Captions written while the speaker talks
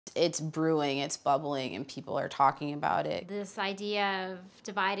It's brewing, it's bubbling, and people are talking about it. This idea of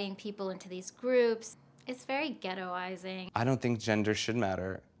dividing people into these groups, it's very ghettoizing. I don't think gender should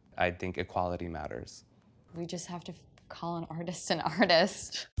matter. I think equality matters. We just have to call an artist an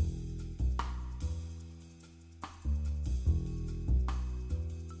artist.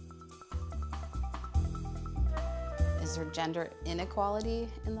 Is there gender inequality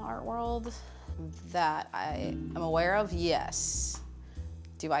in the art world that I am aware of? Yes.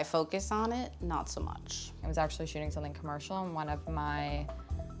 Do I focus on it? Not so much. I was actually shooting something commercial, and one of my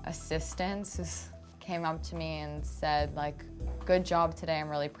assistants came up to me and said, like, "Good job today, I'm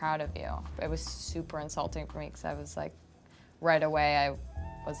really proud of you." It was super insulting for me because I was like, right away I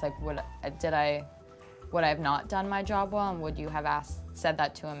was like, would I have not done my job well, and would you have said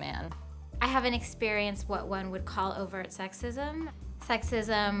that to a man? I haven't experienced what one would call overt sexism.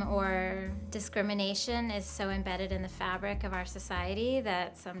 Sexism or discrimination is so embedded in the fabric of our society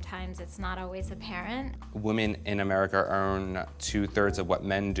that sometimes it's not always apparent. Women in America earn 2/3 of what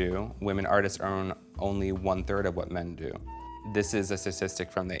men do. Women artists earn only 1/3 of what men do. This is a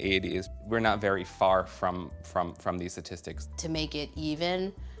statistic from the 80s. We're not very far from these statistics. To make it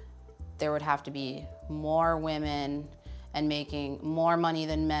even, there would have to be more women and making more money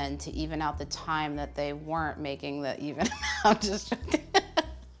than men to even out the time that they weren't making the even amount. Just joking.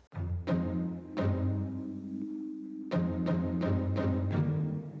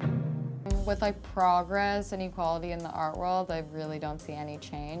 With like progress and equality in the art world, I really don't see any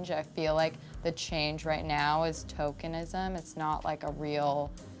change. I feel like the change right now is tokenism. It's not like a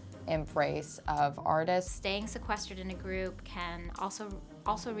real embrace of artists. Staying sequestered in a group can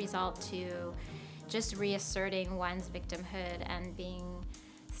also result to just reasserting one's victimhood and being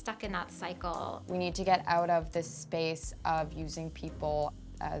stuck in that cycle. We need to get out of this space of using people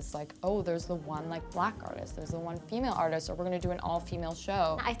as like, oh, there's the one like black artist, there's the one female artist, or we're gonna do an all-female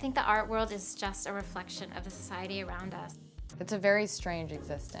show. I think the art world is just a reflection of the society around us. It's a very strange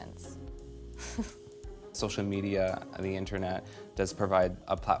existence. Social media, the internet, does provide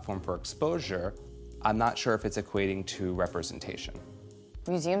a platform for exposure. I'm not sure if it's equating to representation.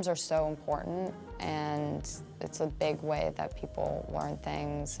 Museums are so important, and it's a big way that people learn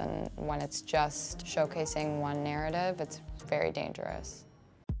things, and when it's just showcasing one narrative, it's very dangerous.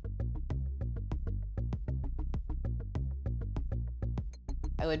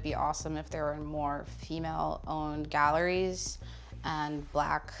 It would be awesome if there were more female-owned galleries, and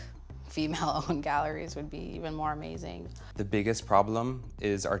black female-owned galleries would be even more amazing. The biggest problem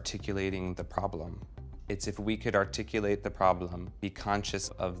is articulating the problem. It's if we could articulate the problem, be conscious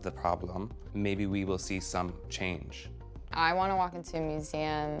of the problem, maybe we will see some change. I want to walk into a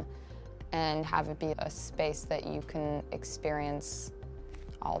museum and have it be a space that you can experience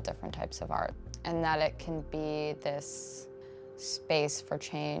all different types of art, and that it can be this space for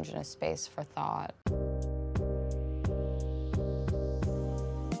change and a space for thought.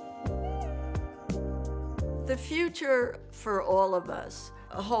 The future for all of us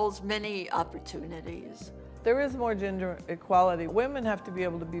holds many opportunities. There is more gender equality. Women have to be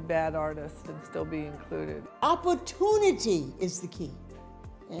able to be bad artists and still be included. Opportunity is the key,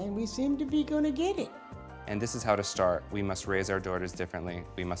 and we seem to be going to get it. And this is how to start. We must raise our daughters differently.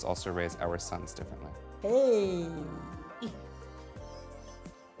 We must also raise our sons differently. Hey.